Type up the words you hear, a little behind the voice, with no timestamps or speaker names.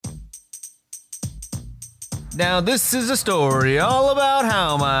Now this is a story all about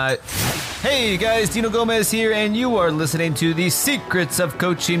how my... Hey guys, Dino Gomez here, and you are listening to the Secrets of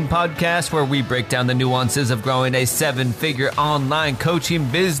Coaching podcast, where we break down the nuances of growing a 7-figure online coaching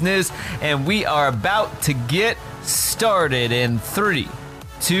business, and we are about to get started in 3,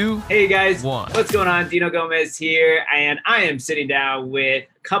 2, Hey guys, 1. What's going on? Dino Gomez here, and I am sitting down with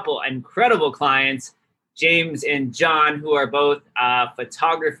a couple incredible clients, James and John, who are both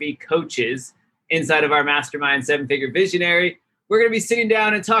photography coaches inside of our mastermind 7-Figure Visionary. We're going to be sitting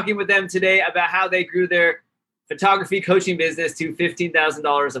down and talking with them today about how they grew their photography coaching business to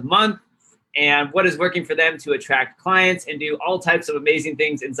 $15,000 a month and what is working for them to attract clients and do all types of amazing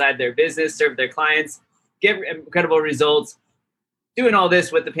things inside their business, serve their clients, get incredible results, doing all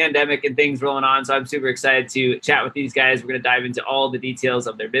this with the pandemic and things rolling on. So I'm super excited to chat with these guys. We're going to dive into all the details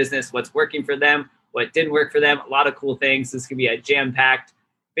of their business, what's working for them, what didn't work for them, a lot of cool things. This could be a jam-packed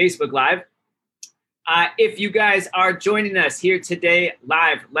Facebook Live. If you guys are joining us here today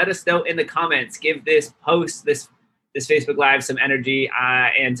live, let us know in the comments. Give this post, this Facebook Live some energy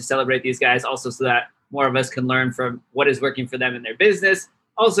and to celebrate these guys also, so that more of us can learn from what is working for them in their business.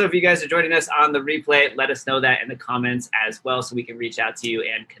 Also, if you guys are joining us on the replay, let us know that in the comments as well, so we can reach out to you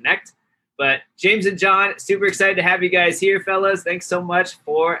and connect. But James and John, super excited to have you guys here, fellas. Thanks so much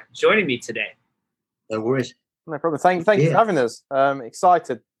for joining me today. No worries. No problem. Thank you for having us.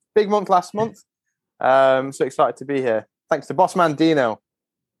 Excited. Big month last month. So excited to be here. Thanks to Bossman Dino.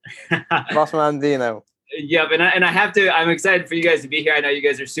 Bossman Dino. Yep, and I have to. I'm excited for you guys to be here. I know you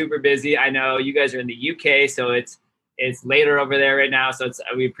guys are super busy. I know you guys are in the UK, so it's later over there right now. So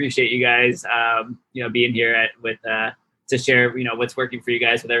we appreciate you guys, being here to share, what's working for you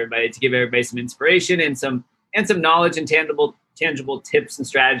guys with everybody, to give everybody some inspiration and some knowledge and tangible tips and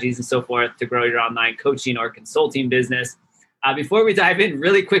strategies and so forth to grow your online coaching or consulting business. Before we dive in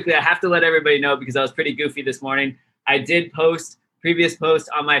really quickly, I have to let everybody know, because I was pretty goofy this morning. I did previous post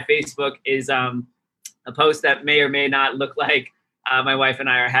on my Facebook is a post that may or may not look like my wife and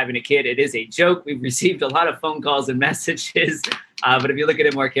I are having a kid. It is a joke. We've received a lot of phone calls and messages, but if you look at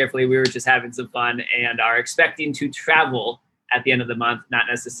it more carefully, we were just having some fun and are expecting to travel at the end of the month, not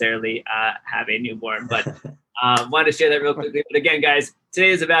necessarily have a newborn, but wanted to share that real quickly. But again, guys, today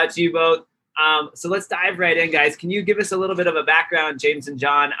is about you both. So let's dive right in, guys. Can you give us a little bit of a background, James and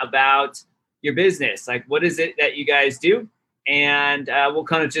John, about your business? Like, what is it that you guys do? And we'll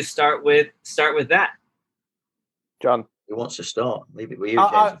kind of just start with that. John, who wants to start? Leave it with you,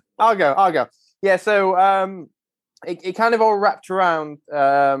 James. I'll go. Yeah. So it kind of all wrapped around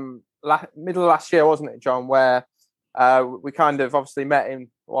middle of last year, wasn't it, John? Where we kind of obviously met in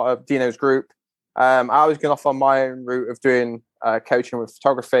Dino's group. I was going off on my own route of doing coaching with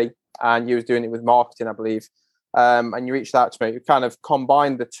photography, and you was doing it with marketing, I believe. And you reached out to me. You kind of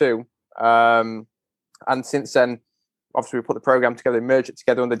combined the two. And since then, obviously, we put the program together, merged it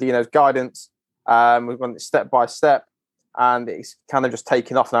together under Dino's guidance. We've gone step by step, and it's kind of just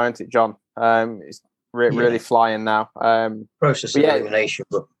taking off now, isn't it, John? It's really flying now. Process of elimination,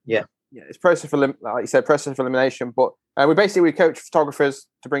 but yeah. Yeah, it's process of elimination. But we coach photographers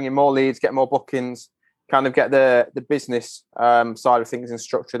to bring in more leads, get more bookings, kind of get the business side of things in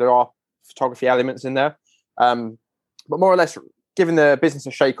structure. There are photography elements in there, but more or less giving the business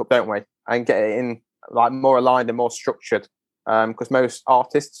a shake up, don't we? And get it in like more aligned and more structured. Because most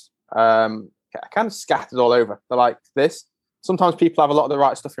artists are kind of scattered all over. They're like this. Sometimes people have a lot of the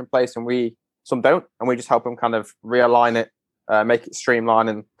right stuff in place, and some don't, and we just help them kind of realign it, make it streamline,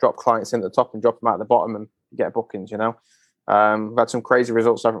 and drop clients in at the top and drop them out at the bottom and get bookings. We've had some crazy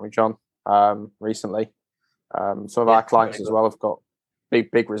results, haven't we, John? Recently. Some of our clients as well have got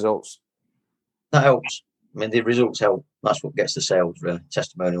big results. That helps. I mean, the results help. That's what gets the sales, really.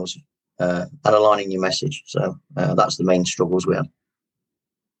 Testimonials and aligning your message. So that's the main struggles we have.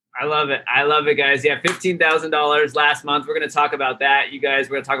 I love it, guys. Yeah, $15,000 last month. We're going to talk about that. You guys,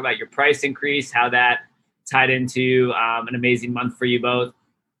 we're going to talk about your price increase, how that tied into an amazing month for you both,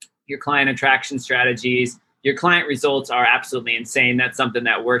 your client attraction strategies. Your client results are absolutely insane. That's something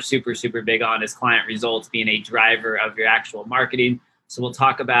that we're super, super big on, is client results being a driver of your actual marketing. So we'll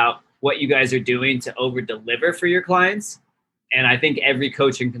talk about what you guys are doing to over deliver for your clients. And I think every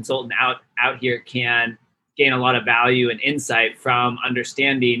coach and consultant out here can gain a lot of value and insight from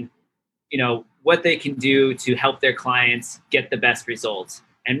understanding, what they can do to help their clients get the best results.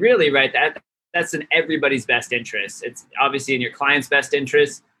 And really, right, that's in everybody's best interest. It's obviously in your client's best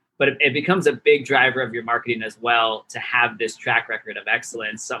interest, but it becomes a big driver of your marketing as well to have this track record of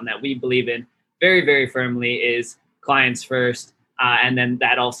excellence. Something that we believe in very, very firmly is clients first, and then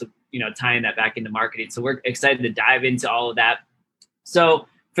that also, tying that back into marketing. So we're excited to dive into all of that. So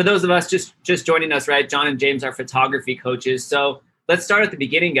for those of us just joining us, right? John and James are photography coaches. So let's start at the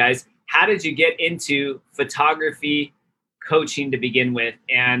beginning, guys. How did you get into photography coaching to begin with?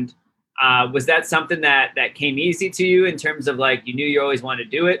 And was that something that came easy to you in terms of like you knew you always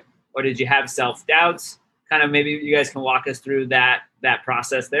wanted to do it, or did you have self-doubts? Kind of maybe you guys can walk us through that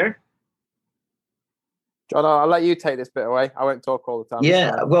process there. John, I'll let you take this bit away. I won't talk all the time.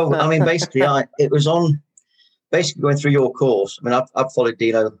 Yeah, well, I mean, basically, it was on basically going through your course. I mean, I've followed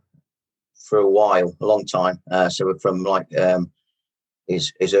Dino for a while, a long time. So from like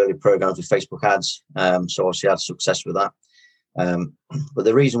his early programs with Facebook ads. So obviously I had success with that. But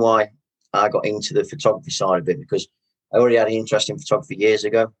the reason why I got into the photography side of it, because I already had an interest in photography years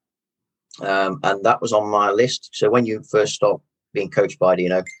ago. And that was on my list. So when you first start being coached by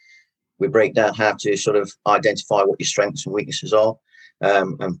Dino, we break down how to sort of identify what your strengths and weaknesses are.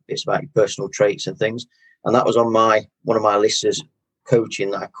 And it's about your personal traits and things. And that was on one of my lists as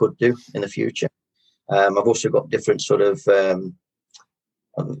coaching that I could do in the future. I've also got different sort of,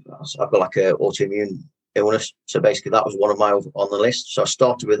 I've got like an autoimmune illness. So basically that was one of my on the list. So I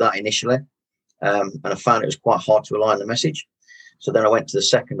started with that initially. And I found it was quite hard to align the message. So then I went to the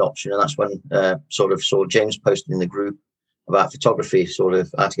second option, and that's when sort of saw James posting in the group about photography, sort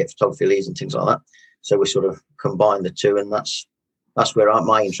of how to get photography leads and things like that. So we sort of combined the two, and that's where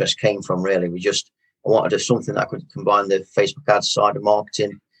my interest came from, really. I wanted to do something that could combine the Facebook ads side of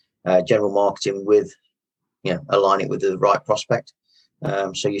marketing, general marketing with, align it with the right prospect.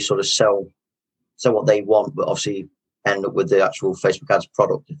 So you sort of sell what they want, but obviously end up with the actual Facebook ads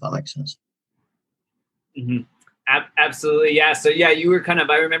product, if that makes sense. Mm-hmm. Absolutely. Yeah. So yeah, you were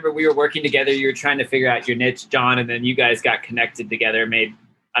I remember we were working together. You were trying to figure out your niche, John, and then you guys got connected together, made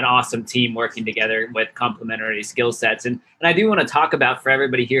an awesome team working together with complementary skill sets. And I do want to talk about, for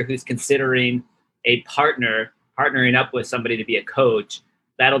everybody here who's considering a partnering up with somebody to be a coach,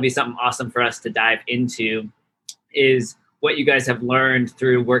 that'll be something awesome for us to dive into, is what you guys have learned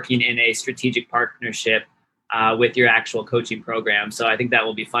through working in a strategic partnership with your actual coaching program. So I think that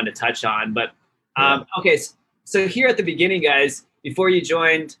will be fun to touch on. But okay. So here at the beginning, guys, before you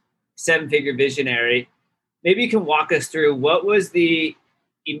joined Seven Figure Visionary, maybe you can walk us through what was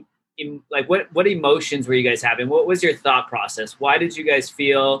what emotions were you guys having? What was your thought process? Why did you guys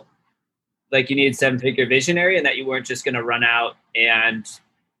feel like you needed Seven Figure Visionary and that you weren't just going to run out and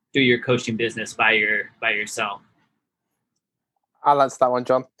do your coaching business by yourself? I'll answer that one,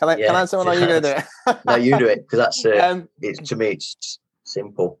 John. Can I answer one, or are you going to do it? No, you do it, because that's to me it's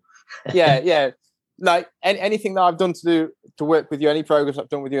simple. Yeah. Like anything that I've done to work with you, any programs I've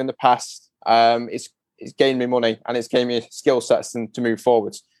done with you in the past, it's gained me money and it's gained me skill sets and to move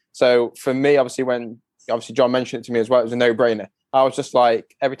forwards. So for me, obviously, when John mentioned it to me as well, it was a no-brainer. I was just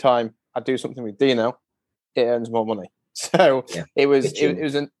like, every time I do something with Dino, it earns more money. So it was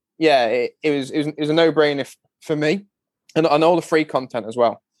a no-brainer for me, and all the free content as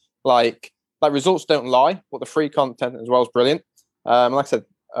well. Like results don't lie, but the free content as well is brilliant. Like I said,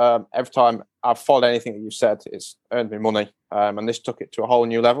 every time I've followed anything that you've said, it's earned me money, and this took it to a whole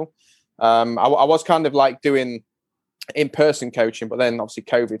new level. I was kind of like doing in-person coaching, but then obviously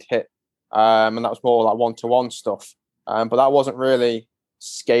COVID hit, and that was more like one-to-one stuff, but that wasn't really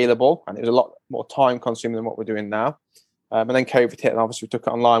scalable, and it was a lot more time-consuming than what we're doing now. And then COVID hit, and obviously we took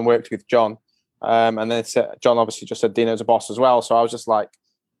it online, worked with John, and then John obviously just said Dino's a boss as well, so I was just like,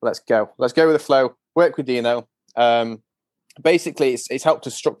 let's go with the flow, work with Dino. Basically, it's helped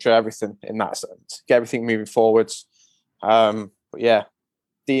to structure everything in that sense, get everything moving forwards. But yeah,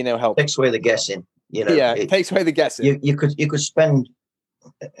 Dino helped. Takes away the guessing. It takes away the guessing. You could spend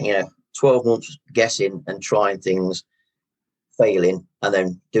 12 months guessing and trying things, failing, and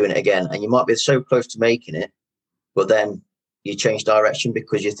then doing it again, and you might be so close to making it, but then you change direction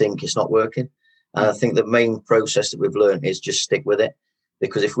because you think it's not working. And I think the main process that we've learned is just stick with it,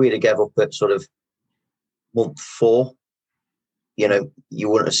 because if we'd have gave up at sort of month 4, you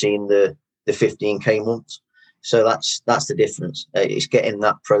wouldn't have seen the 15K months. So that's the difference. It's getting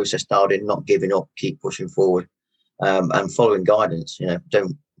that process dialed in, not giving up, keep pushing forward, and following guidance.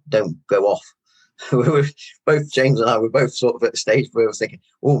 Don't go off. Both James and I were both sort of at the stage where we were thinking,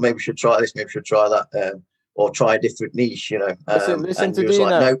 oh, maybe we should try this, maybe we should try that, or try a different niche. Listen to he was Dino.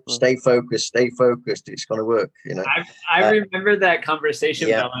 like, no, stay focused. It's going to work. I remember that conversation.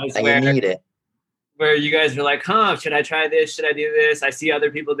 Yeah, and you need it. Where you guys were like, should I try this? Should I do this? I see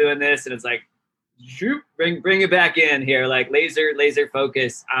other people doing this. And it's like, shoot, bring it back in here. Like laser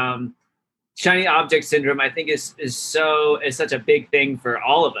focus. Shiny object syndrome, I think is such a big thing for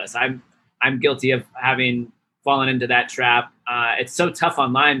all of us. I'm guilty of having fallen into that trap. It's so tough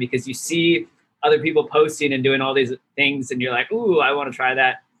online because you see other people posting and doing all these things, and you're like, ooh, I want to try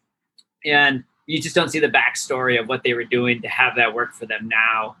that. And you just don't see the backstory of what they were doing to have that work for them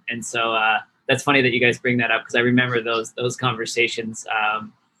now. And so that's funny that you guys bring that up, because I remember those conversations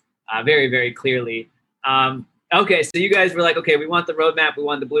very, very clearly. Okay, so you guys were like, okay, we want the roadmap, we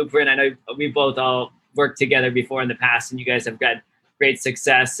want the blueprint. I know we both all worked together before in the past, and you guys have got great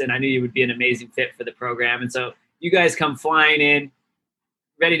success, and I knew you would be an amazing fit for the program. And so you guys come flying in,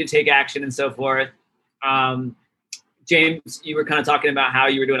 ready to take action and so forth. James, you were kind of talking about how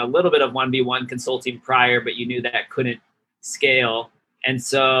you were doing a little bit of 1v1 consulting prior, but you knew that couldn't scale. And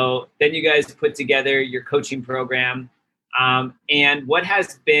so then you guys put together your coaching program. And what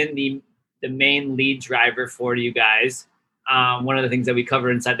has been the main lead driver for you guys? One of the things that we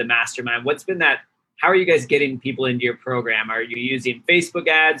cover inside the mastermind, what's been that? How are you guys getting people into your program? Are you using Facebook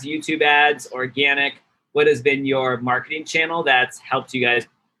ads, YouTube ads, organic? What has been your marketing channel that's helped you guys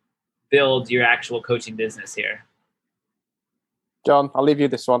build your actual coaching business here? John, I'll leave you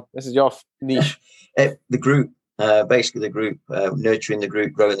this one. This is your niche. The group, basically the group, nurturing the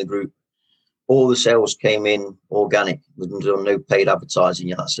group, growing the group. All the sales came in organic. We've done no paid advertising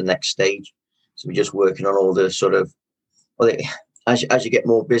yet. That's the next stage. So we're just working on all the sort of, as you get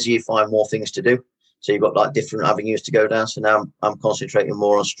more busy, you find more things to do. So you've got like different avenues to go down. So now I'm concentrating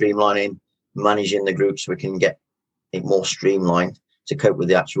more on streamlining, managing the group so we can get it more streamlined to cope with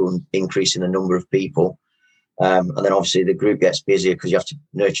the actual increase in the number of people. And then obviously the group gets busier because you have to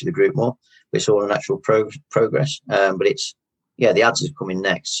nurture the group more. But it's all a natural progress. But it's, the ads is coming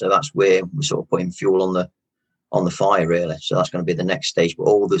next. So that's where we're sort of putting fuel on the fire, really. So that's going to be the next stage. But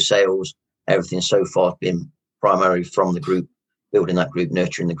all the sales, everything so far has been primarily from the group, building that group,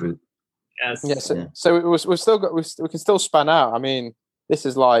 nurturing the group. Yes. Yeah. So we can still span out. I mean, this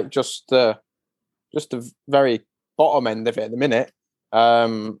is like just the very bottom end of it at the minute.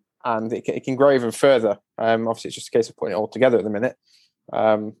 And it can grow even further. Obviously, it's just a case of putting it all together at the minute.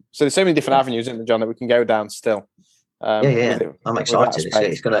 So there's so many different avenues, isn't there, John, that we can go down still. I'm excited.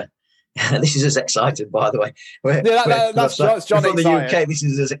 It's gonna. This is as excited, by the way. That's John. From the UK, this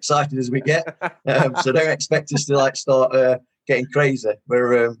is as excited as we get. So don't expect us to start getting crazy.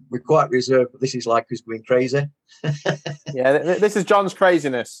 We're quite reserved, but this is like us going crazy. This is John's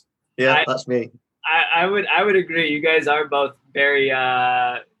craziness. That's me. I would agree. You guys are both very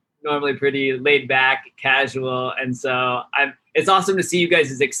normally pretty laid back, casual, and so it's awesome to see you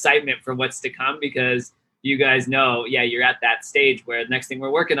guys' excitement for what's to come, because you guys know, you're at that stage where the next thing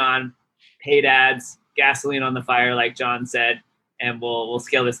we're working on, paid ads, gasoline on the fire, like John said, and we'll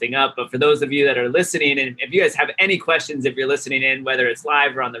scale this thing up. But for those of you that are listening, and if you guys have any questions, if you're listening in, whether it's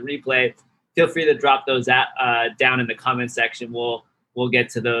live or on the replay, feel free to drop those down in the comment section. We'll get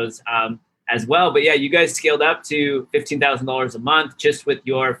to those as well. But you guys scaled up to $15,000 a month just with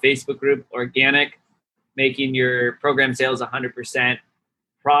your Facebook group, organic, making your program sales 100%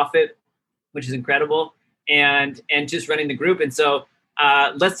 profit, which is incredible, and just running the group. And so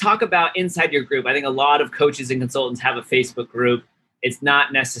let's talk about inside your group. I think a lot of coaches and consultants have a Facebook group. It's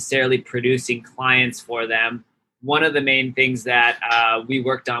not necessarily producing clients for them. One of the main things that we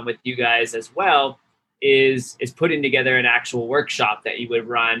worked on with you guys as well is putting together an actual workshop that you would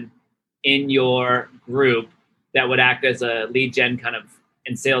run in your group that would act as a lead gen kind of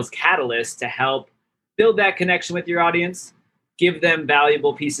and sales catalyst to help build that connection with your audience, give them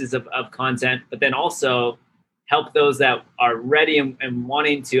valuable pieces of content, but then also help those that are ready and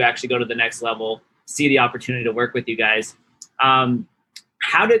wanting to actually go to the next level, see the opportunity to work with you guys.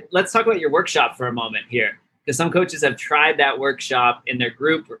 Let's talk about your workshop for a moment here, because some coaches have tried that workshop in their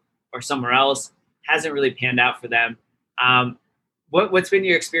group or somewhere else, hasn't really panned out for them. What's been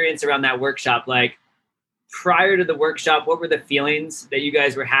your experience around that workshop? Like prior to the workshop, what were the feelings that you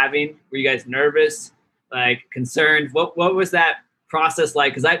guys were having? Were you guys nervous, like concerned? What was that process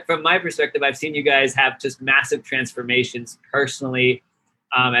like? Because from my perspective, I've seen you guys have just massive transformations personally,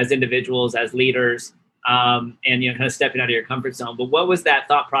 as individuals, as leaders, and kind of stepping out of your comfort zone. But what was that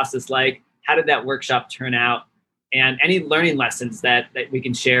thought process like? How did that workshop turn out? And any learning lessons that we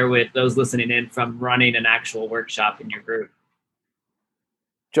can share with those listening in from running an actual workshop in your group?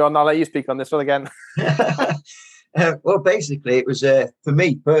 John, I'll let you speak on this one again. Well, basically, it was for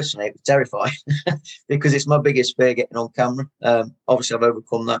me personally, it was terrifying because it's my biggest fear, getting on camera. Obviously, I've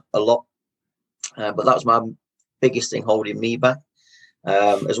overcome that a lot, but that was my biggest thing holding me back.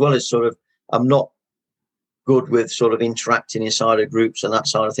 As well as sort of, I'm not good with sort of interacting inside of groups and that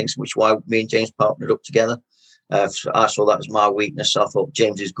side of things, which is why me and James partnered up together. So I saw that as my weakness. So I thought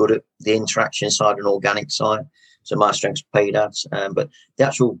James is good at the interaction side and organic side. So my strength's paid ads. But the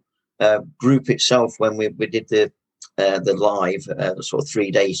actual group itself, when we did the live sort of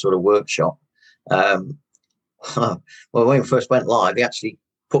 3-day sort of workshop, Well, when we first went live, he actually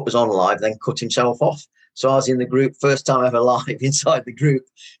put us on live, then cut himself off. So I was in the group, first time ever live inside the group,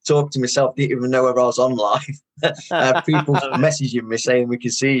 talking to myself, didn't even know whether I was on live. People messaging me saying we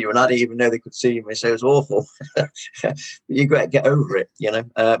can see you, and I didn't even know they could see me. So it was awful. But you got to get over it,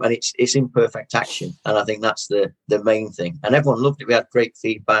 and it's imperfect action. And I think that's the main thing. And everyone loved it. We had great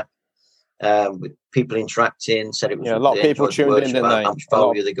feedback with people interacting, said it was a lot of people tuned in, didn't they? How much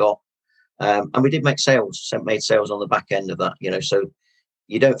value they got. And we did make sales, made sales on the back end of that, so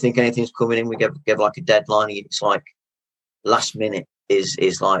you don't think anything's coming in. We give like a deadline. It's like last minute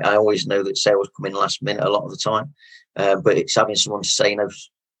is like, I always know that sales come in last minute a lot of the time. But it's having someone to say, no,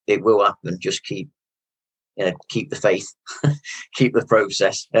 it will happen. Just keep the faith, keep the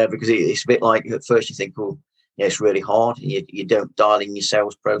process, because it's a bit like at first you think, oh, it's really hard. You don't dial in your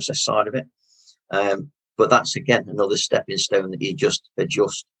sales process side of it. But that's, again, another stepping stone that you just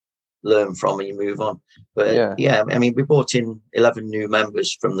adjust, learn from, and you move on. But yeah, I mean, we brought in 11 new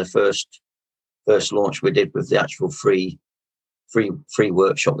members from the first launch we did with the actual free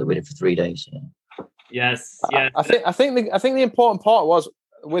workshop that we did for 3 days. Yes. I think the important part was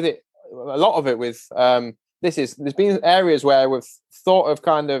with it, a lot of it with there's been areas where we've thought of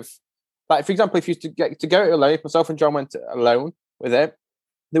kind of, like, for example, if you used to get to go it alone, if myself and John went alone with it,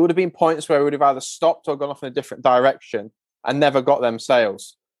 there would have been points where we would have either stopped or gone off in a different direction and never got them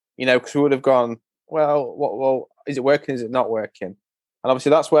sales. Because we would have gone, well, is it working? Is it not working? And obviously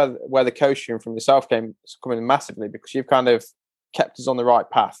that's where the coaching from yourself came coming massively, because you've kind of kept us on the right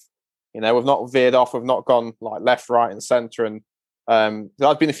path. We've not veered off. We've not gone like left, right, and centre. And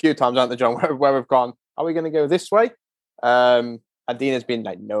there's been a few times, haven't there, John, where we've gone, are we going to go this way? And Dina's been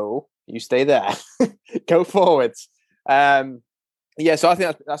like, no, you stay there, go forwards. So I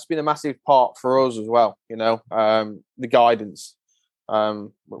think that's been a massive part for us as well. The guidance.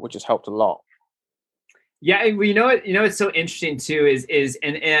 Which has helped a lot. Yeah, what's so interesting too is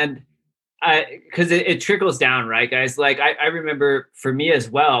because it trickles down, right, guys? Like I remember for me as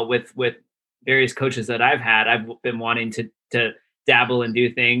well with various coaches that I've had, I've been wanting to dabble and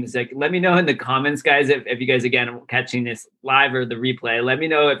do things. Like, let me know in the comments, guys, if you guys, again, are catching this live or the replay, let me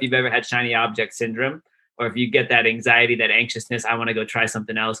know if you've ever had shiny object syndrome, or if you get that anxiety, that anxiousness, I want to go try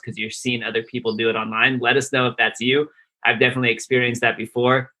something else because you're seeing other people do it online. Let us know if that's you. I've definitely experienced that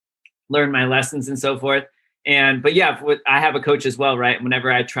before, learned my lessons and so forth. But yeah, I have a coach as well, right?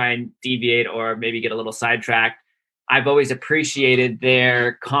 Whenever I try and deviate or maybe get a little sidetracked, I've always appreciated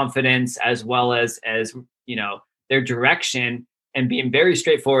their confidence as well as their direction, and being very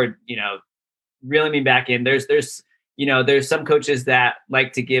straightforward, reeling me back in. There's some coaches that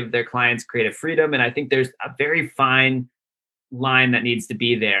like to give their clients creative freedom. And I think there's a very fine line that needs to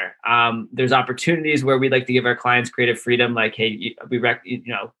be there. There's opportunities where we'd like to give our clients creative freedom, like, hey,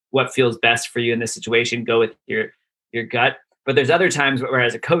 what feels best for you in this situation, go with your gut. But there's other times where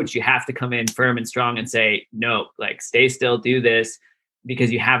as a coach, you have to come in firm and strong and say, no, like, stay still, do this,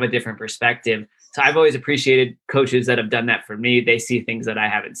 because you have a different perspective. So I've always appreciated coaches that have done that for me. They see things that I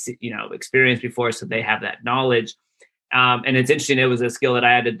haven't experienced before, so they have that knowledge. And it's interesting. It was a skill that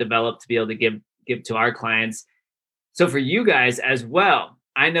I had to develop to be able to give to our clients. So for you guys as well,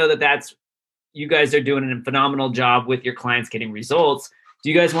 I know that's you guys are doing a phenomenal job with your clients getting results. Do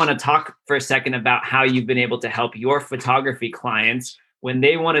you guys want to talk for a second about how you've been able to help your photography clients when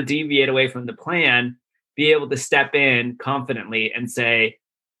they want to deviate away from the plan, be able to step in confidently and say,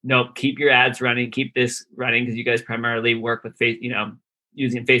 nope, keep your ads running, keep this running, because you guys primarily work with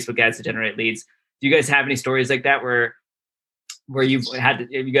using Facebook ads to generate leads. Do you guys have any stories like that where you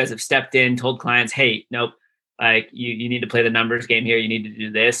guys have stepped in, told clients, hey, nope, like you need to play the numbers game here, you need to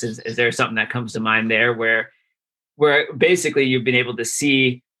do this? Is there something that comes to mind there where basically you've been able to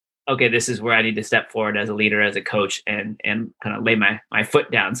see, okay, this is where I need to step forward as a leader, as a coach, and kind of lay my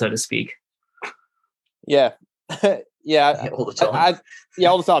foot down, so to speak? Yeah. Yeah. All the time.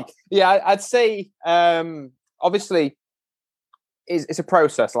 All the time. Yeah, I'd say obviously it's a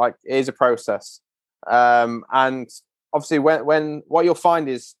process. Like, it is a process. And obviously when what you'll find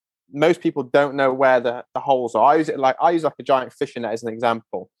is most people don't know where the holes are. I use like a giant fishing net as an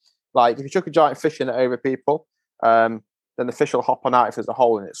example. Like, if you chuck a giant fishing net over people, then the fish will hop on out if there's a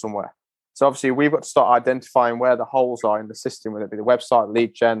hole in it somewhere. So obviously we've got to start identifying where the holes are in the system, whether it be the website,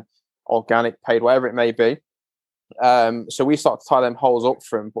 lead gen, organic, paid, whatever it may be. So we start to tie them holes up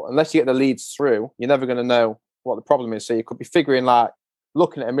for them. But unless you get the leads through, you're never going to know what the problem is. So you could be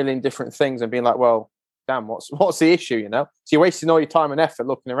looking at a million different things and being like, well, damn, what's the issue, So you're wasting all your time and effort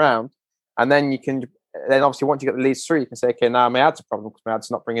looking around. And then then obviously once you get the leads through, you can say, okay, now my ad's a problem because my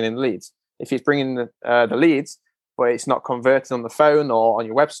ad's not bringing in leads. If it's bringing the leads, but it's not converting on the phone or on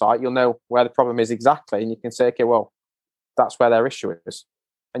your website, you'll know where the problem is exactly. And you can say, okay, well, that's where their issue is.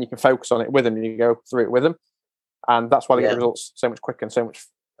 And you can focus on it with them and you go through it with them. And that's why they get results so much quicker and so much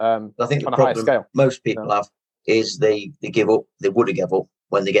I think on the a higher problem scale. most people have is they give up. They would have given up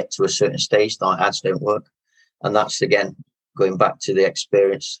when they get to a certain stage, like ads don't work. And that's, again, going back to the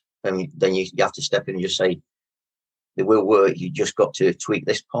experience. Then you have to step in and just say, they will work. You just got to tweak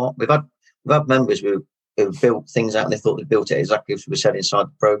this part. We've had members who built things out and they thought they built it exactly as we said inside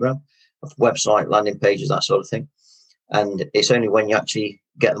the program, website, landing pages, that sort of thing. And it's only when you actually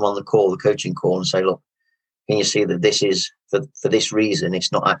get them on the call, the coaching call, and say, look, can you see that this is for this reason,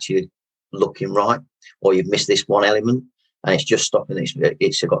 it's not actually looking right, or you've missed this one element and it's just stopping,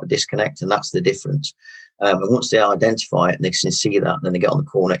 it's got a disconnect, and that's the difference. And once they identify it and they can see that, then they get on the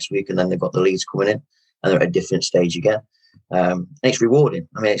call next week and then they've got the leads coming in and they're at a different stage again. And it's rewarding.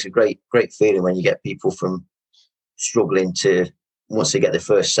 I mean, it's a great feeling when you get people from struggling to, once they get their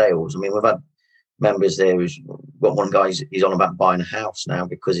first sales. I mean, we've had members there who's got one guy, he's on about buying a house now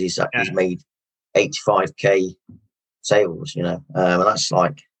because he's made 85k sales, and that's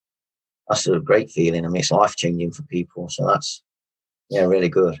a great feeling. I mean, it's life changing for people. So that's, really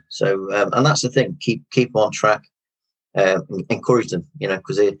good. So, and that's the thing, keep on track, encourage them,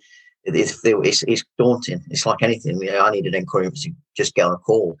 because it's daunting. It's like anything. I needed encouragement to just get on a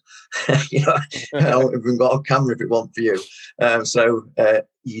call. I haven't even got a camera if it wasn't for you. So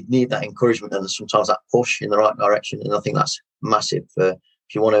you need that encouragement and sometimes that push in the right direction. And I think that's massive. If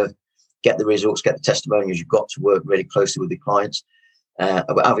you want to get the results, get the testimonials, you've got to work really closely with your clients.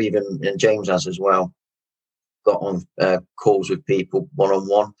 I've even, and James has as well, got on calls with people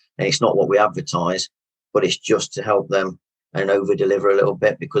one-on-one. And it's not what we advertise, but it's just to help them and over deliver a little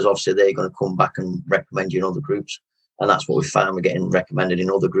bit, because obviously they're going to come back and recommend you in other groups. And that's what we found. We're getting recommended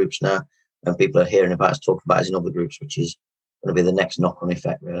in other groups now, and people are hearing about us, talking about us in other groups, which is going to be the next knock-on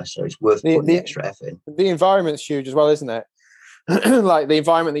effect, really. So it's worth putting the extra effort in. The environment's huge as well, isn't it? Like the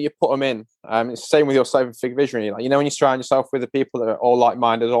environment that you put them in. It's the same with your 7-figure visionary. Like, when you surround yourself with the people that are all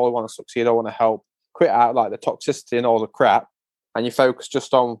like-minded, all want to succeed, all want to help, quit out like the toxicity and all the crap, and you focus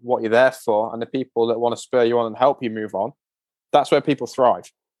just on what you're there for and the people that want to spur you on and help you move on. That's where people thrive.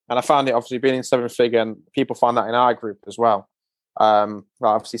 And I found it, obviously, being in 7-figure, and people find that in our group as well.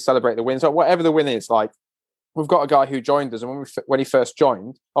 Obviously, celebrate the wins, or whatever the win is. Like, we've got a guy who joined us, and when he first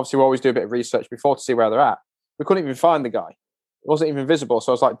joined, obviously, we always do a bit of research before to see where they're at. We couldn't even find the guy. It wasn't even visible.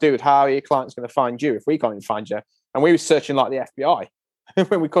 So I was like, dude, how are your clients going to find you if we can't even find you? And we were searching like the FBI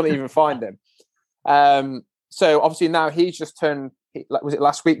when we couldn't even find him. So obviously now he's just turned, was it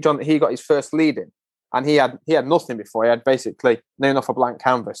last week, John, that he got his first lead in? And he had nothing before. He had basically known off a blank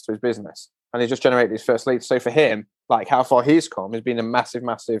canvas to his business, and he just generated his first lead. So for him, like how far he's come has been a massive,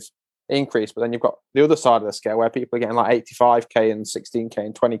 massive increase. But then you've got the other side of the scale where people are getting like 85k and 16k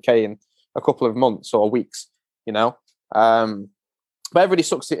and 20k in a couple of months or weeks, But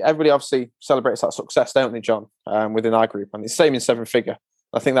everybody obviously celebrates that success, don't they, John? Within our group, and it's the same in 7-figure.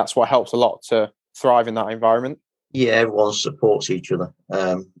 I think that's what helps a lot to thrive in that environment. Yeah, everyone supports each other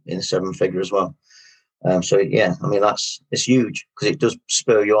in 7-figure as well. So yeah, I mean, it's huge because it does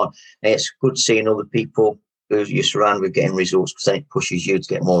spur you on. And it's good seeing other people who you surround with getting results, because then it pushes you to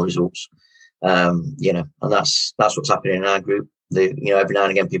get more results. And that's what's happening in our group. Every now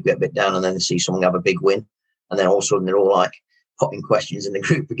and again people get a bit down, and then they see someone have a big win, and then all of a sudden they're all like popping questions in the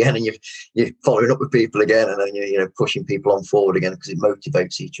group again, and you're following up with people again, and then you're pushing people on forward again because it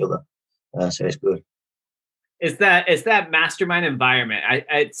motivates each other. So it's good. It's that mastermind environment.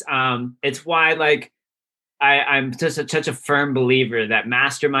 It's why I'm just such a firm believer that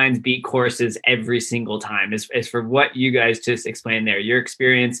masterminds beat courses every single time. Is for what you guys just explained there. Your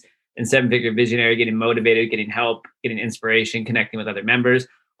experience in 7-figure visionary, getting motivated, getting help, getting inspiration, connecting with other members.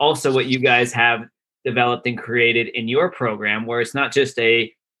 Also, what you guys have developed and created in your program, where it's not just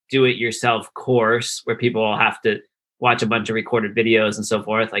a do-it-yourself course where people have to watch a bunch of recorded videos and so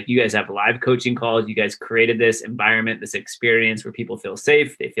forth. Like, you guys have live coaching calls. You guys created this environment, this experience where people feel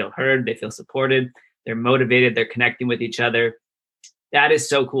safe, they feel heard, they feel supported. They're motivated. They're connecting with each other. That is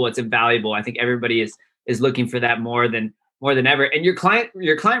so cool. It's invaluable. I think everybody is looking for that more than ever. And your client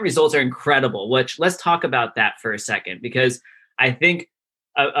results are incredible. Which, let's talk about that for a second, because I think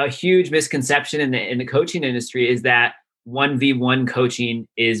a huge misconception in the coaching industry is that 1v1 coaching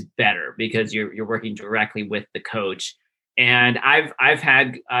is better because you're working directly with the coach. And I've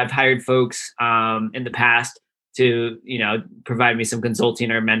hired folks in the past to, provide me some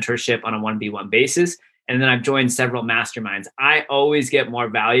consulting or mentorship on a 1v1 basis. And then I've joined several masterminds. I always get more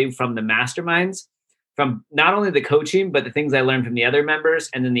value from the masterminds, from not only the coaching, but the things I learned from the other members,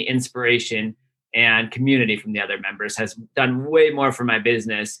 and then the inspiration and community from the other members has done way more for my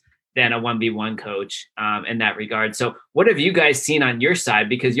business than a 1v1 coach in that regard. So what have you guys seen on your side?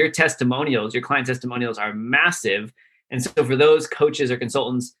 Because your testimonials, your client testimonials are massive. And so for those coaches or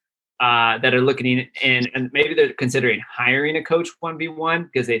consultants that are looking in, and maybe they're considering hiring a coach 1v1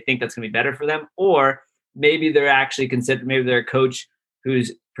 because they think that's going to be better for them, or maybe they're actually maybe they're a coach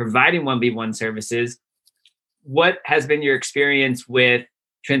who's providing 1v1 services. What has been your experience with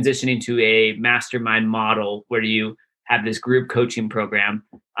transitioning to a mastermind model where you have this group coaching program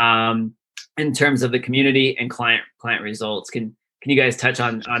in terms of the community and client results? Can you guys touch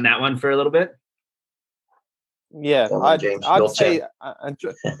on that one for a little bit? Yeah, I'd say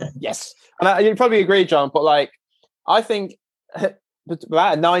yes, and you'd probably agree, John. But like, I think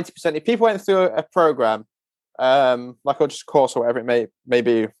about 90%, if people went through a program, like a just course or whatever it may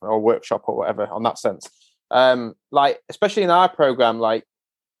be, or workshop or whatever, on that sense, like especially in our program, like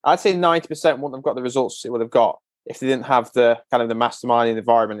I'd say 90% wouldn't have got the results it would have got if they didn't have the kind of the masterminding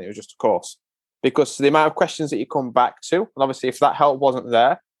environment. It was just a course, because the amount of questions that you come back to, and obviously if that help wasn't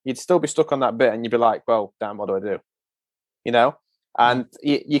there, you'd still be stuck on that bit, and you'd be like, well, damn, what do I do? You know? And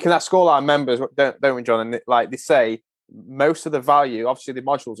you can ask all our members, don't we, John? And like they say, most of the value, obviously the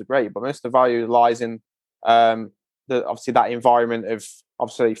modules are great, but most of the value lies in obviously that environment of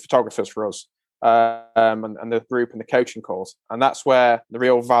obviously photographers for us, and the group and the coaching calls. And that's where the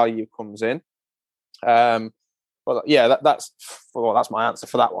real value comes in. Well, yeah, that's my answer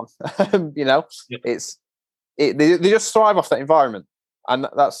for that one. You know, they just thrive off that environment. And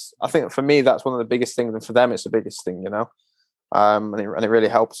that's, I think for me, that's one of the biggest things. And for them, it's the biggest thing, you know, and it really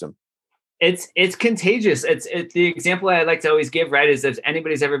helps them. It's contagious. It's the example I like to always give, right, is if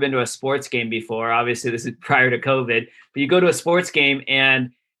anybody's ever been to a sports game before, obviously this is prior to COVID, but you go to a sports game and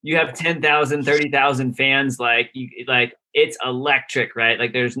you have 10,000, 30,000 fans, like it's electric, right?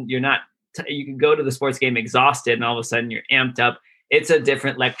 Like you can go to the sports game exhausted and all of a sudden you're amped up. It's a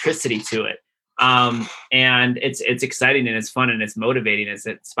different electricity to it. And it's exciting and it's fun and it's motivating, it's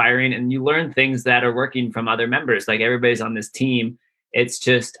inspiring, and you learn things that are working from other members. Like everybody's on this team. It's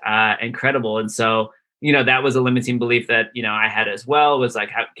just incredible. And so, you know, that was a limiting belief that, you know, I had as well, was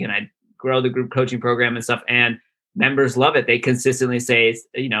like, how can I grow the group coaching program and stuff? And members love it. They consistently say, it's,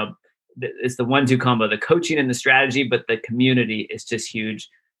 you know, it's the 1-2 combo, the coaching and the strategy, but the community is just huge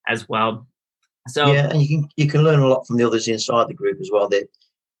as well. So yeah, and you can learn a lot from the others inside the group as well. That,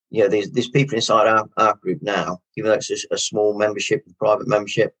 you know, there's people inside our group now, even though it's a small membership, a private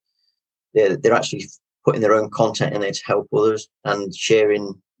membership, they're actually putting their own content in there to help others and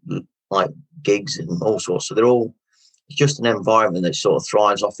sharing like gigs and all sorts. So it's just an environment that sort of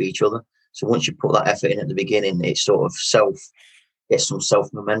thrives off each other. So once you put that effort in at the beginning, it sort of gets some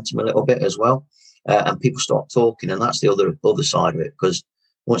self momentum a little bit as well. And people start talking, and that's the other side of it, because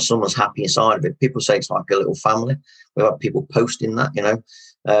once someone's happy inside of it, people say it's like a little family. We have people posting that, you know.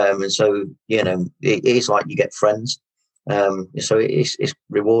 And so, you know, it is like you get friends. So it's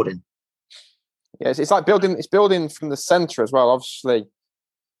rewarding. Yeah, it's like building from the center as well. Obviously,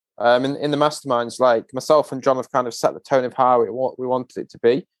 in the masterminds, like myself and John have kind of set the tone of how we wanted it to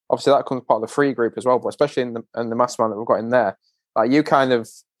be. Obviously, that comes part of the free group as well, but especially in the mastermind that we've got in there, like you kind of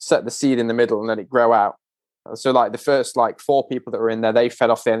set the seed in the middle and let it grow out. So like the first 4 people that were in there, they fed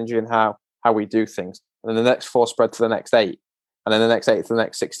off the energy and how we do things, and then the next 4 spread to the next 8, and then the next 8 to the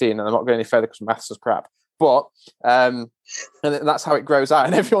next 16. And I'm not going any further because maths is crap, but and that's how it grows out,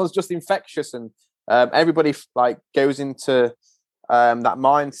 and everyone's just infectious, and everybody like goes into that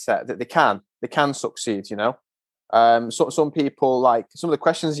mindset that they can succeed, you know. So some people, like some of the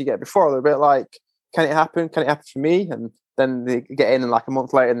questions you get before, they're a bit like, can it happen for me? And then they get in and like a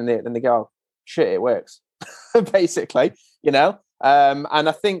month later and then they go, shit, it works. Basically, you know. And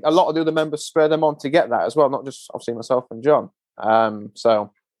I think a lot of the other members spur them on to get that as well, not just obviously myself and John.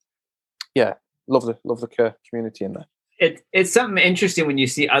 So yeah, love the community in there. It's something interesting when you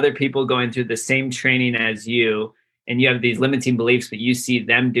see other people going through the same training as you, and you have these limiting beliefs, but you see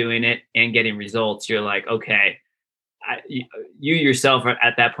them doing it and getting results. You're like, okay, you yourself are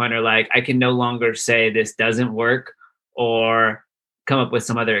at that point are like, I can no longer say this doesn't work or come up with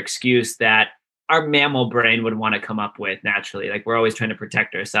some other excuse that our mammal brain would want to come up with naturally. Like we're always trying to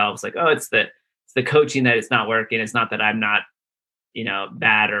protect ourselves. Like, oh, it's the coaching that it's not working. It's not that I'm not, you know,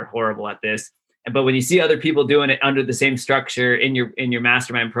 bad or horrible at this. But when you see other people doing it under the same structure in your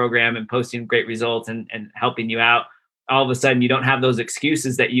mastermind program and posting great results and helping you out, all of a sudden you don't have those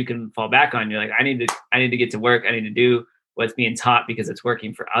excuses that you can fall back on. You're like, I need to get to work. I need to do what's being taught because it's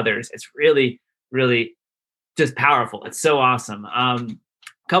working for others. It's really, really just powerful. It's so awesome. A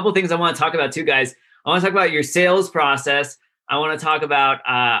couple of things I want to talk about too, guys. I want to talk about your sales process. I want to talk about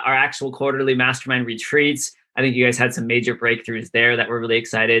our actual quarterly mastermind retreats. I think you guys had some major breakthroughs there that we're really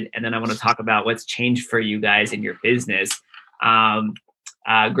excited. And then I want to talk about what's changed for you guys in your business, growing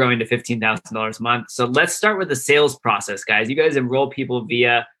to $15,000 a month. So let's start with the sales process, guys. You guys enroll people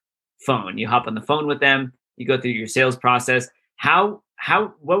via phone. You hop on the phone with them. You go through your sales process. Where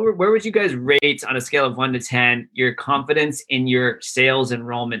would you guys rate on a scale of 1 to 10 your confidence in your sales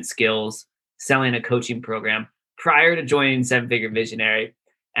enrollment skills selling a coaching program prior to joining Seven Figure Visionary?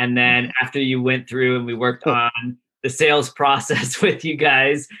 And then after you went through and we worked on the sales process with you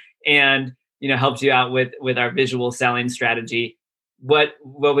guys and, helped you out with our visual selling strategy, what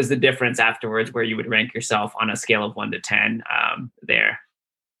was the difference afterwards where you would rank yourself on a scale of 1 to 10 there?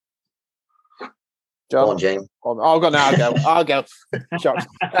 John? Come on, James. I'll go. Shocked.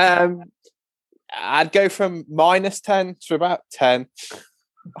 I'd go from -10 to about 10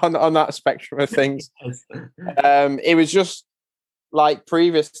 on that spectrum of things. It was just like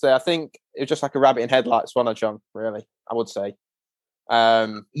previously, I think it was just like a rabbit in headlights, wasn't it, John? Really, I would say.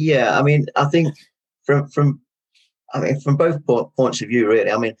 Yeah, I mean, I think from both points of view, really.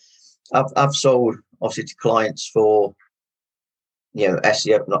 I mean, I've sold obviously to clients for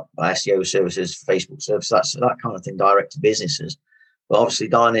SEO, not SEO services, Facebook services, that kind of thing, direct to businesses. But obviously,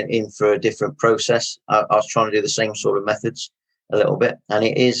 dialing in for a different process. I was trying to do the same sort of methods a little bit, and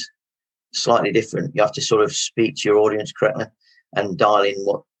it is slightly different. You have to sort of speak to your audience correctly and dial in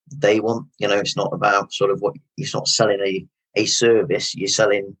what they want. It's not about sort of you're not selling a service, you're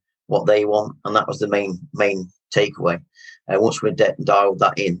selling what they want, and that was the main takeaway. Once we dialed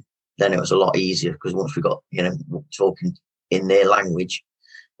that in, then it was a lot easier, because once we got talking in their language,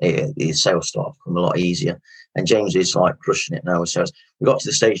 the sales started to become a lot easier. And James is like crushing it now with sales. We got to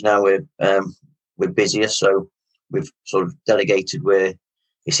the stage now where we're busier, so we've sort of delegated where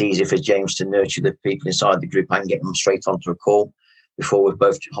it's easier for James to nurture the people inside the group and get them straight onto a call before we're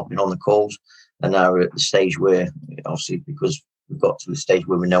both hopping on the calls. And now we're at the stage where, obviously, because we've got to the stage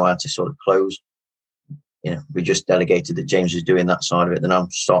where we know how to sort of close, we just delegated that James is doing that side of it. Then I'm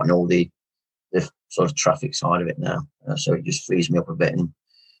starting all the sort of traffic side of it now. So it just frees me up a bit. And,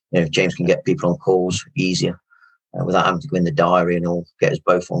 James can get people on calls easier without having to go in the diary and all get us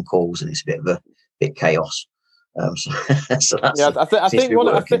both on calls. And it's a bit of a chaos. So that's, I think one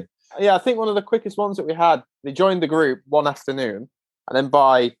of the quickest ones that we had, they joined the group one afternoon, and then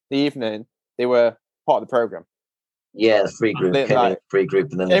by the evening they were part of the program. Yeah, the free group came in the free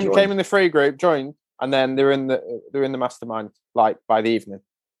group, and then came in the free group, joined, and then they're in the mastermind like by the evening.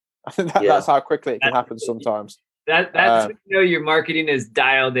 I think that's how quickly it can happen sometimes. That's when your marketing is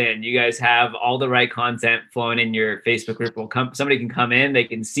dialed in. You guys have all the right content flowing in your Facebook group. Somebody can come in, they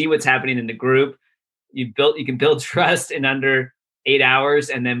can see what's happening in the group. You can build trust in under 8 hours,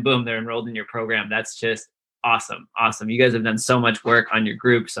 and then boom, they're enrolled in your program. That's just awesome. You guys have done so much work on your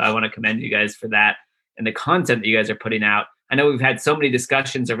group, so I want to commend you guys for that and the content that you guys are putting out. I know we've had so many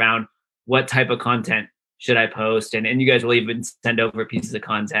discussions around what type of content should I post, and you guys will even send over pieces of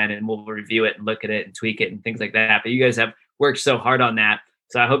content, and we'll review it and look at it and tweak it and things like that. But you guys have worked so hard on that,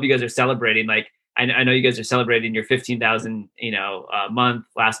 so I hope you guys are celebrating. Like I know you guys are celebrating your 15,000 month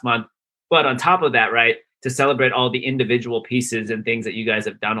last month. But on top of that, right, to celebrate all the individual pieces and things that you guys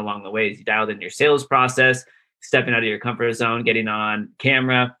have done along the way, you dialed in your sales process, stepping out of your comfort zone, getting on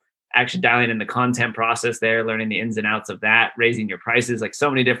camera, actually dialing in the content process there, learning the ins and outs of that, raising your prices, like so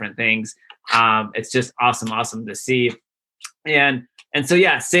many different things. It's just awesome to see. And so,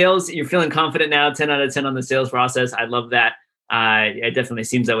 yeah, sales, you're feeling confident now, 10 out of 10 on the sales process. I love that. It definitely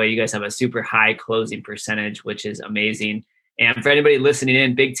seems that way. You guys have a super high closing percentage, which is amazing. And for anybody listening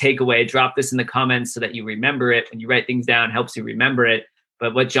in, big takeaway, drop this in the comments so that you remember it. When you write things down, helps you remember it.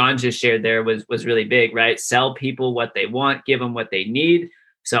 But what John just shared there was really big, right? Sell people what they want, give them what they need.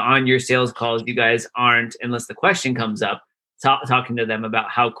 So on your sales calls, you guys aren't, unless the question comes up, talking to them about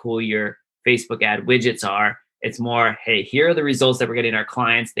how cool your Facebook ad widgets are. It's more, hey, here are the results that we're getting our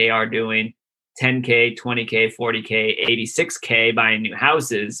clients. They are doing 10K, 20K, 40K, 86K buying new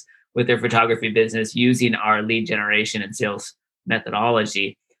houses with their photography business using our lead generation and sales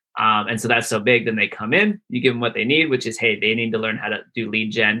methodology. And so that's so big. Then they come in, you give them what they need, which is, hey, they need to learn how to do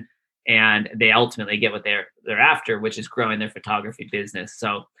lead gen. And they ultimately get what they're after, which is growing their photography business.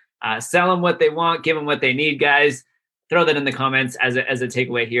 So sell them what they want, give them what they need, guys. Throw that in the comments as a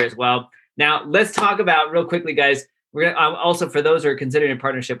takeaway here as well. Now, let's talk about real quickly, guys. We're gonna, also, for those who are considering a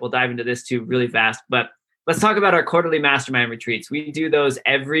partnership, we'll dive into this too really fast. But let's talk about our quarterly mastermind retreats. We do those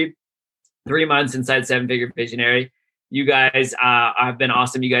every 3 months inside Seven Figure Visionary. You guys have been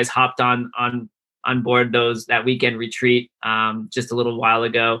awesome. You guys hopped on board that weekend retreat just a little while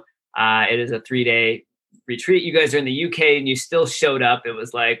ago. It is a 3-day retreat. You guys are in the UK and you still showed up. It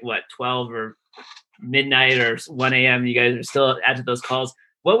was like, what, 12 or midnight or 1 a.m. You guys are still at those calls.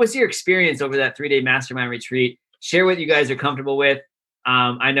 What was your experience over that 3-day mastermind retreat? Share what you guys are comfortable with.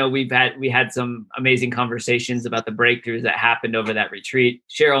 I know we had some amazing conversations about the breakthroughs that happened over that retreat.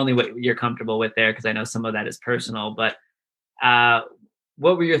 Share only what you're comfortable with there, because I know some of that is personal. But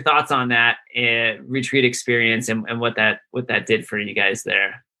what were your thoughts on that retreat experience and what that did for you guys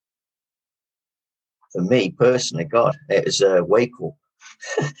there? For me personally, God, it was a wake up.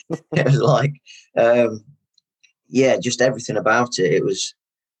 It was like, just everything about it. It was,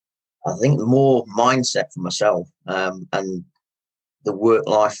 I think, more mindset for myself and the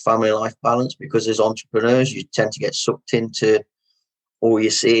work-life, family life balance, because as entrepreneurs, you tend to get sucked into all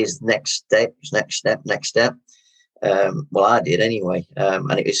you see is next step. Well, I did anyway.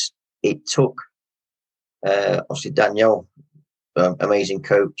 And it took, obviously Danielle, amazing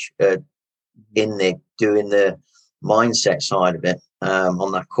coach, in there doing the mindset side of it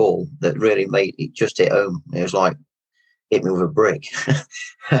on that call that really made it just hit home. It was like hit me with a brick.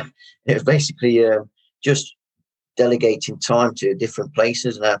 It was basically just delegating time to different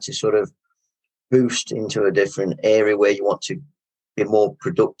places and how to sort of boost into a different area where you want to be more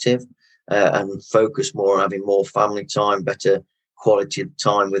productive and focus more on having more family time, better quality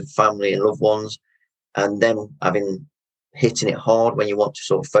time with family and loved ones, and then hitting it hard when you want to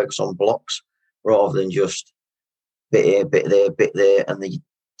sort of focus on blocks rather than just bit here, bit there, and they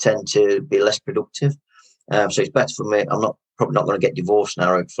tend to be less productive. So it's better for me. I'm probably not going to get divorced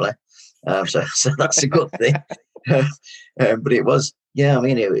now, hopefully. So that's a good thing. But it was, it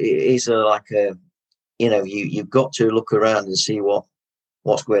is you've got to look around and see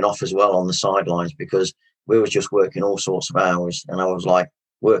what's going off as well on the sidelines, because we were just working all sorts of hours, and I was like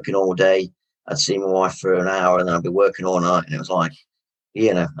working all day. I'd see my wife for an hour and then I'd be working all night, and it was like,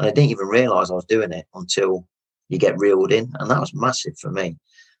 and I didn't even realize I was doing it until you get reeled in, and that was massive for me.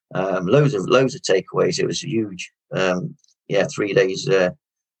 Loads of takeaways. It was huge. 3 days that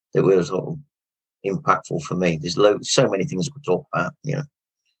were sort of impactful for me. There's so many things we could talk about,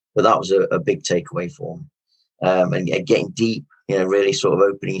 but that was a big takeaway for me. And getting deep, really sort of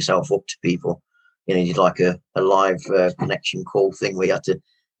opening yourself up to people. You did like a live connection call thing where you had to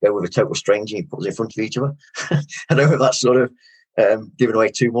go with a total stranger and you put us in front of each other. I don't know if that's sort of giving away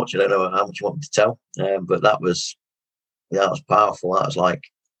too much. I don't know how much you want me to tell, but that was powerful. That was like,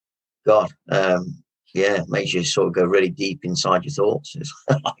 God, makes you sort of go really deep inside your thoughts. It's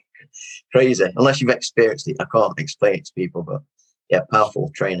like crazy. Unless you've experienced it, I can't explain it to people, but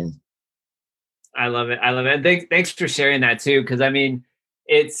powerful training. I love it. And thanks for sharing that too. Cause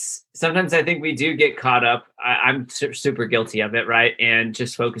it's sometimes I think we do get caught up. I'm super guilty of it. Right. And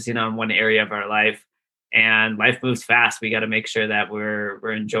just focusing on one area of our life, and life moves fast. We got to make sure that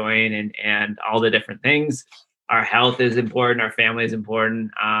we're enjoying and all the different things. Our health is important. Our family is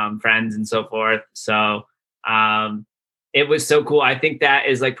important, friends and so forth. So it was so cool. I think that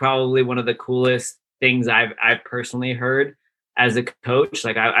is like probably one of the coolest things I've personally heard as a coach.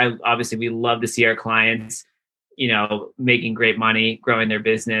 Like I obviously we love to see our clients, making great money, growing their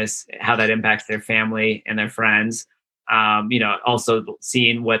business, how that impacts their family and their friends. Also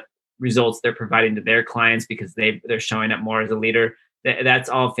seeing what results they're providing to their clients because they're showing up more as a leader. That's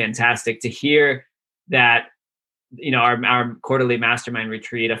all fantastic to hear that. Our quarterly mastermind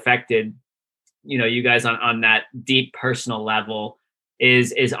retreat affected, you guys on that deep personal level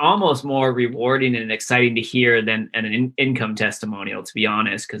is almost more rewarding and exciting to hear than an income testimonial, to be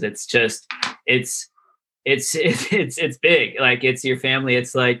honest. Cause it's just, it's big. Like it's your family.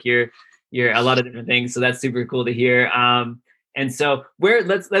 It's like you're a lot of different things. So that's super cool to hear. And so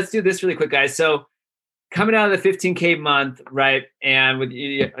let's do this really quick, guys. So coming out of the 15K month, right? And with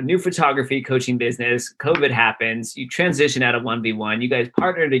a new photography coaching business, COVID happens, you transition out of 1v1, you guys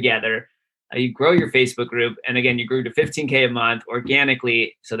partner together, you grow your Facebook group. And again, you grew to 15K a month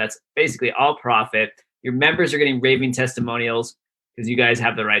organically. So that's basically all profit. Your members are getting raving testimonials because you guys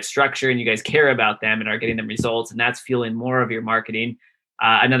have the right structure and you guys care about them and are getting them results. And that's fueling more of your marketing.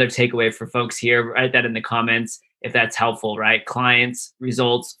 Another takeaway for folks here, write that in the comments if that's helpful, right? Clients,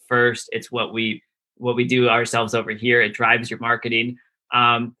 results first. It's what we do ourselves over here. It drives your marketing.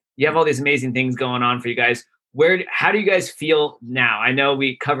 You have all these amazing things going on for you guys. How do you guys feel now? I know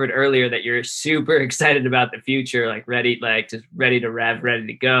we covered earlier that you're super excited about the future, just ready to rev, ready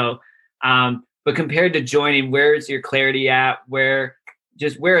to go. But compared to joining, where's your clarity at? Where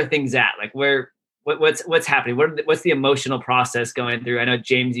are things at? Like what's happening? What's the emotional process going through? I know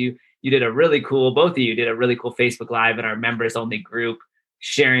James, both of you did a really cool Facebook Live in our members only group,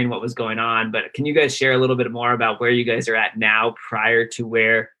 sharing what was going on. But can you guys share a little bit more about where you guys are at now prior to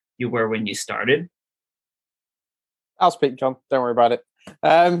where you were when you started? I'll speak, John. Don't worry about it.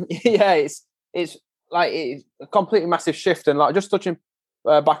 Yeah, it's like it's a completely massive shift, and like just touching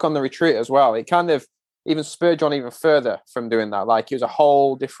back on the retreat as well. It kind of even spurred John even further from doing that. Like it was a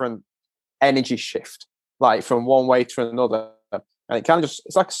whole different energy shift, like from one way to another, and it kind of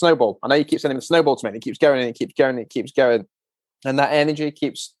just—it's like a snowball. I know you keep sending the snowball to me, and it keeps going, and it keeps going, and it keeps going, and that energy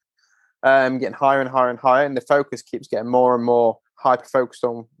keeps getting higher and higher and higher, and the focus keeps getting more and more hyper focused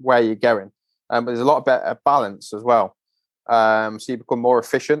on where you're going. But there's a lot better balance as well. So you become more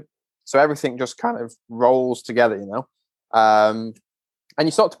efficient. So everything just kind of rolls together, you know. And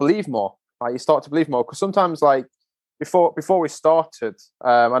you start to believe more. Like you start to believe more because sometimes, like before we started,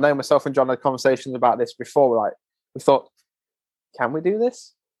 I know myself and John had conversations about this before. We thought, can we do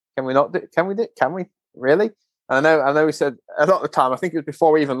this? Can we not do? Can we do? Can we really? And I know we said a lot of the time. I think it was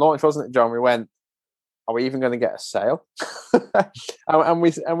before we even launched, wasn't it, John? We went, are we even going to get a sale? and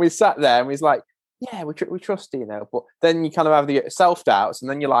we sat there and we was like, yeah, we trust you, you know. But then you kind of have the self-doubts, and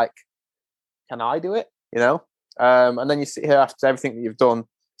then you're like, can I do it? You know? And then you sit here after everything that you've done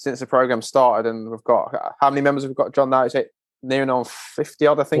since the program started, and we've got, how many members have we got, John, now? Is it nearing on 50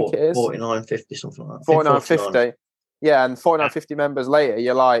 odd, I think it is? 49, 50, something like that. 49, 50. Yeah, and 49, 50 members later,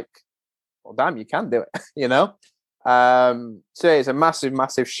 you're like, well, damn, you can do it, you know? So it's a massive,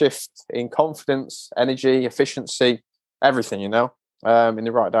 massive shift in confidence, energy, efficiency, everything, you know, in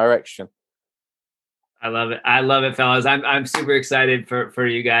the right direction. I love it, fellas. I'm super excited for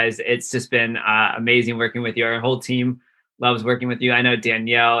you guys. It's just been amazing working with you. Our whole team loves working with you. I know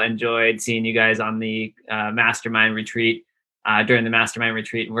Danielle enjoyed seeing you guys on the mastermind retreat, during the mastermind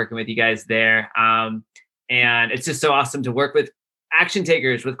retreat, and working with you guys there. And it's just so awesome to work with action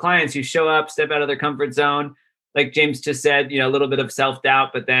takers, with clients who show up, step out of their comfort zone. Like James just said, you know, a little bit of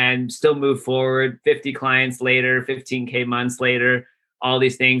self-doubt, but then still move forward. 50 clients later, 15K months later, all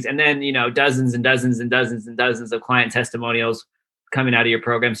these things. And then, you know, dozens and dozens and dozens and dozens of client testimonials coming out of your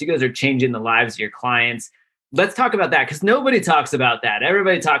program. So you guys are changing the lives of your clients. Let's talk about that, because nobody talks about that.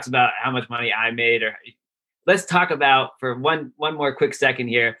 Everybody talks about how much money I made. Or let's talk about, for one more quick second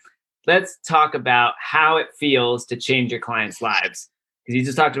here, let's talk about how it feels to change your clients' lives. Because you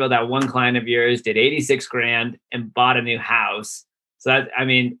just talked about that one client of yours did 86 grand and bought a new house. So that, I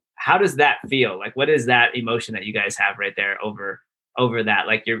mean, how does that feel? Like, what is that emotion that you guys have right there over that?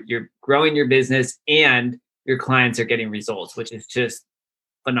 Like you're growing your business and your clients are getting results, which is just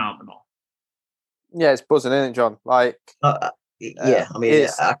phenomenal. Yeah, it's buzzing, isn't it, John? Like, yeah, I mean,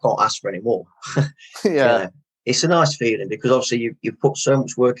 I can't ask for any more. Yeah. You know, it's a nice feeling because obviously you put so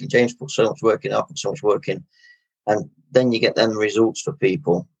much work in. James put so much work in. I put so much work in, and then you get them results for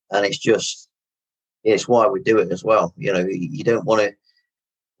people, and it's why we do it as well. You know, you don't want to.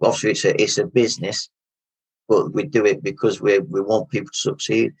 Obviously, it's a business, but we do it because we want people to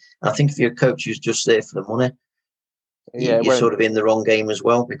succeed. And I think if you're a coach who's just there for the money, you're sort of in the wrong game as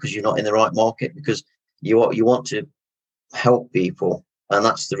well, because you're not in the right market, because you want to help people, and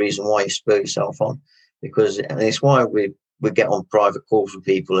that's the reason why you spur yourself on. And it's why we get on private calls with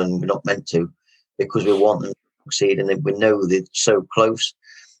people, and we're not meant to, because we want them to succeed, and we know they're so close.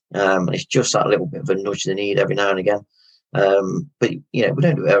 And it's just that little bit of a nudge they need every now and again. But you know, we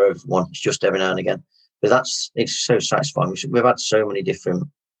don't do it for everyone. It's just every now and again. But it's so satisfying. We've had so many different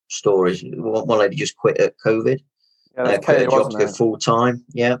stories. One lady just quit at COVID. Yeah, quit her job to go full time.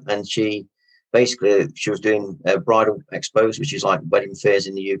 Yeah, and she was doing bridal expos, which is like wedding fairs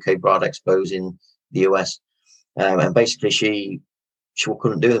in the UK, bridal expos in the US, and basically she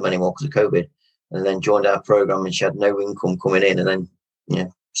couldn't do them anymore because of COVID, and then joined our program, and she had no income coming in, and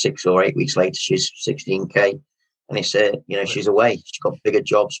then 6 or 8 weeks later she's 16K, and it's she's away. She's got bigger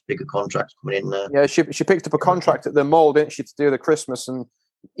jobs, bigger contracts coming in. Yeah, she picked up a contract at the mall, didn't she, to do the Christmas and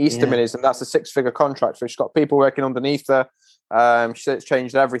Easter minis, and that's a 6-figure contract. So she's got people working underneath her. She said it's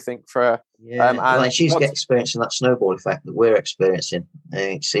changed everything for her. And she's experiencing that snowball effect that we're experiencing.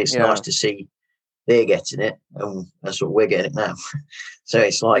 It's nice to see they're getting it, and that's what we're getting it now. So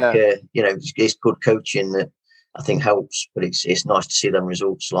it's like it's good coaching that I think helps, but it's nice to see them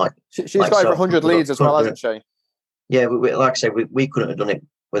results. Like she's got over 100 leads as well, hasn't she? Yeah, like I say, we couldn't have done it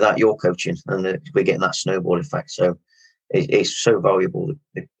without your coaching, and we're getting that snowball effect. So it's so valuable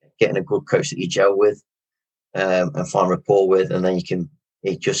getting a good coach that you gel with and find rapport with, and then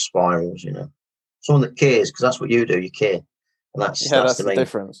it just spirals. You know, someone that cares, because that's what you do. You care, and that's the main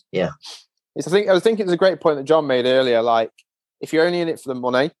difference. Yeah. I think it's a great point that John made earlier. Like, if you're only in it for the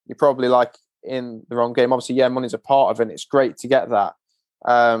money, you're probably like in the wrong game. Obviously, money's a part of it, and it's great to get that.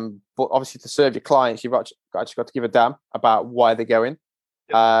 But obviously, to serve your clients, you've actually got to give a damn about why they're going.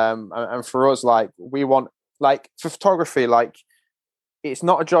 And for us, like, we want, like, for photography, like, it's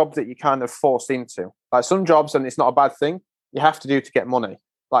not a job that you kind of forced into. Like some jobs, and it's not a bad thing, you have to do to get money.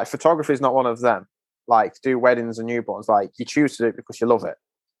 Like photography is not one of them. Like to do weddings and newborns, like you choose to do it because you love it.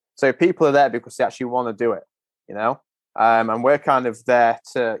 So people are there because they actually want to do it, you know? And we're kind of there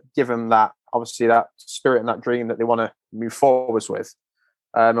to give them that, obviously, that spirit and that dream that they want to move forwards with.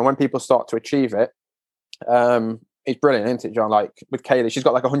 And when people start to achieve it, it's brilliant, isn't it, John? Like with Kaylee, she's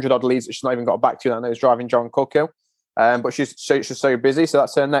got like 100 odd leads that she's not even got back to. That I know is driving John Coco, but she's so busy. So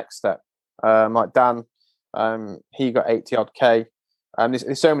that's her next step. Like Dan, he got 80 odd K.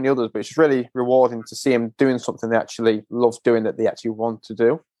 There's so many others, but it's really rewarding to see them doing something they actually love doing, that they actually want to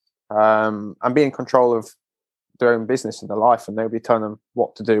do, and be in control of their own business and their life, and nobody telling them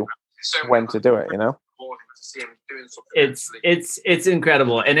what to do, when to do it. You know. It's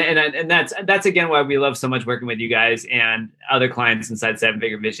incredible, and that's again why we love so much working with you guys and other clients inside Seven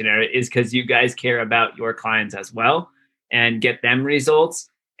Figure Visionary, is because you guys care about your clients as well and get them results,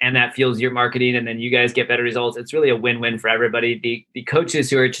 and that fuels your marketing, and then you guys get better results. It's really a win-win for everybody. The coaches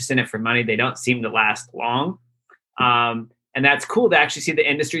who are just in it for money, they don't seem to last long, and that's cool to actually see the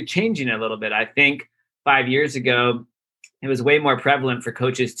industry changing a little bit. I think 5 years ago, it was way more prevalent for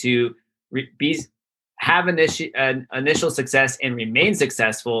coaches to have initial success and remain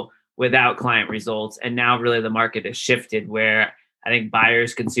successful without client results. And now really the market has shifted, where I think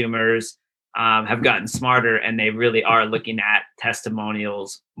buyers, consumers have gotten smarter, and they really are looking at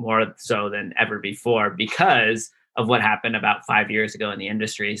testimonials more so than ever before because of what happened about 5 years ago in the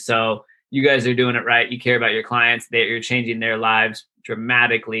industry. So you guys are doing it right. You care about your clients. You're changing their lives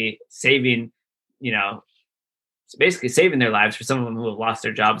dramatically, saving their lives for some of them who have lost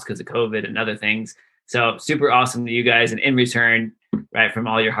their jobs because of COVID and other things. So super awesome to you guys. And in return, right, from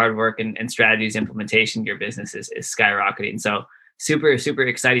all your hard work and strategies implementation, your business is skyrocketing. So super, super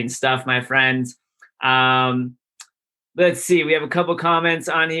exciting stuff, my friends. Let's see. We have a couple comments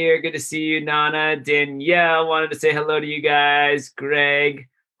on here. Good to see you, Nana. Danielle wanted to say hello to you guys. Greg,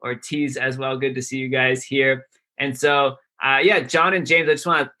 Ortiz as well. Good to see you guys here. And so, John and James, I just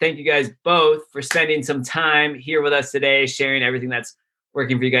want to thank you guys both for spending some time here with us today, sharing everything that's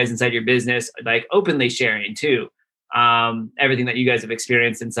working for you guys inside your business, like openly sharing too, everything that you guys have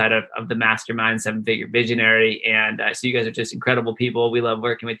experienced inside of the mastermind Seven Figure Visionary. And so you guys are just incredible people. We love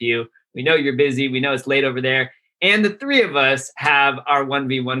working with you. We know you're busy. We know it's late over there. And the three of us have our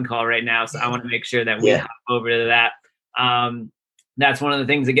 1v1 call right now. So I want to make sure that we hop over to that. That's one of the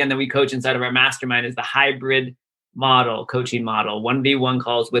things, again, that we coach inside of our mastermind is the hybrid coaching model, 1v1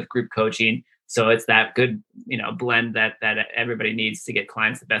 calls with group coaching. So it's that good, blend that everybody needs to get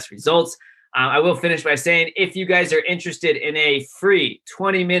clients the best results. I will finish by saying, if you guys are interested in a free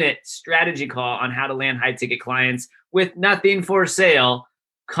 20-minute strategy call on how to land high-ticket clients with nothing for sale,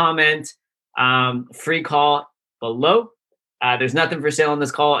 comment free call below. There's nothing for sale on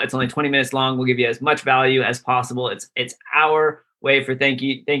this call. It's only 20 minutes long. We'll give you as much value as possible. It's our way for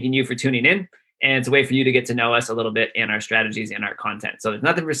thanking you for tuning in. And it's a way for you to get to know us a little bit and our strategies and our content. So there's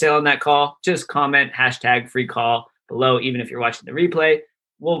nothing for sale on that call. Just comment #free call below. Even if you're watching the replay,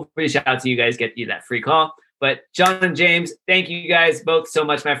 we'll reach out to you guys, get you that free call. But John and James, thank you guys both so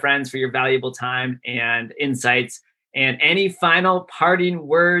much, my friends, for your valuable time and insights. And any final parting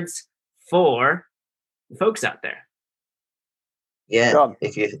words for the folks out there? Yeah, John.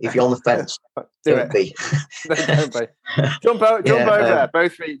 if you're on the fence, don't be. Don't be. Jump over there,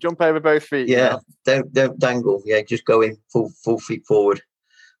 both feet. Jump over both feet. Yeah, don't dangle. Yeah, just go in full feet forward.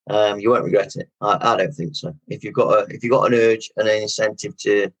 You won't regret it. I don't think so. If you've got an urge and an incentive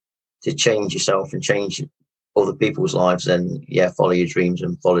to change yourself and change other people's lives, then follow your dreams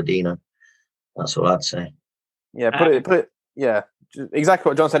and follow Dino. That's what I'd say. Yeah, put it. Yeah, exactly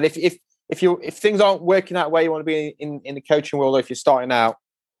what John said. If things aren't working out where you want to be in the coaching world, or if you're starting out,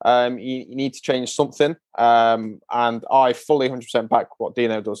 you need to change something. And I fully 100% back what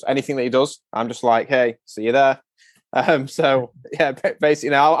Dino does. Anything that he does, I'm just like, hey, see you there. So yeah,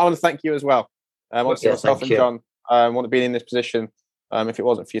 basically, I want to thank you as well. Obviously, myself and John want to be in this position. If it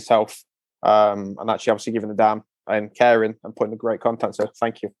wasn't for yourself, and actually obviously giving a damn and caring and putting the great content. So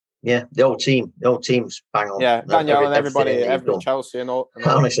thank you. Yeah, the whole team's bang on. Yeah, Danielle and everybody Chelsea and all.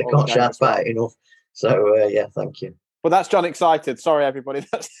 Honestly, I can't shout about it enough. So thank you. Well, that's John excited. Sorry, everybody.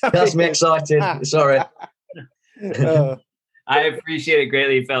 That's me excited. Sorry. I appreciate it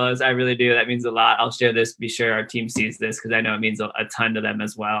greatly, fellas. I really do. That means a lot. I'll share this. Be sure our team sees this because I know it means a ton to them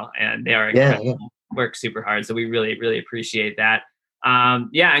as well. And they are incredible. Work super hard. So we really, really appreciate that.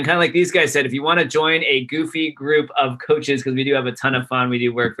 And kind of like these guys said, if you want to join a goofy group of coaches, because we do have a ton of fun, we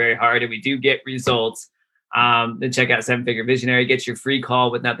do work very hard, and we do get results, then check out Seven Figure Visionary. Get your free call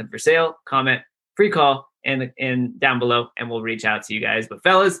with nothing for sale. Comment free call and down below, and we'll reach out to you guys. But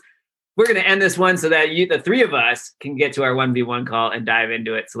fellas, we're going to end this one so that the three of us can get to our 1v1 call and dive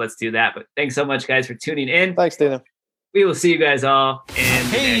into it. So let's do that. But thanks so much, guys, for tuning in. Thanks, Dino. We will see you guys all.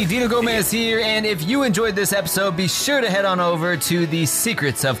 Hey, Dino Gomez here. And if you enjoyed this episode, be sure to head on over to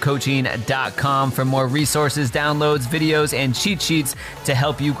thesecretsofcoaching.com for more resources, downloads, videos, and cheat sheets to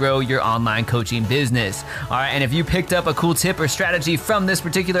help you grow your online coaching business. All right. And if you picked up a cool tip or strategy from this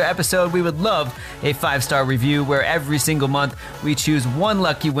particular episode, we would love a 5-star review where every single month we choose one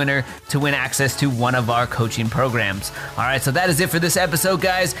lucky winner to win access to one of our coaching programs. All right. So that is it for this episode,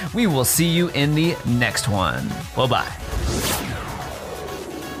 guys. We will see you in the next one. Bye-bye.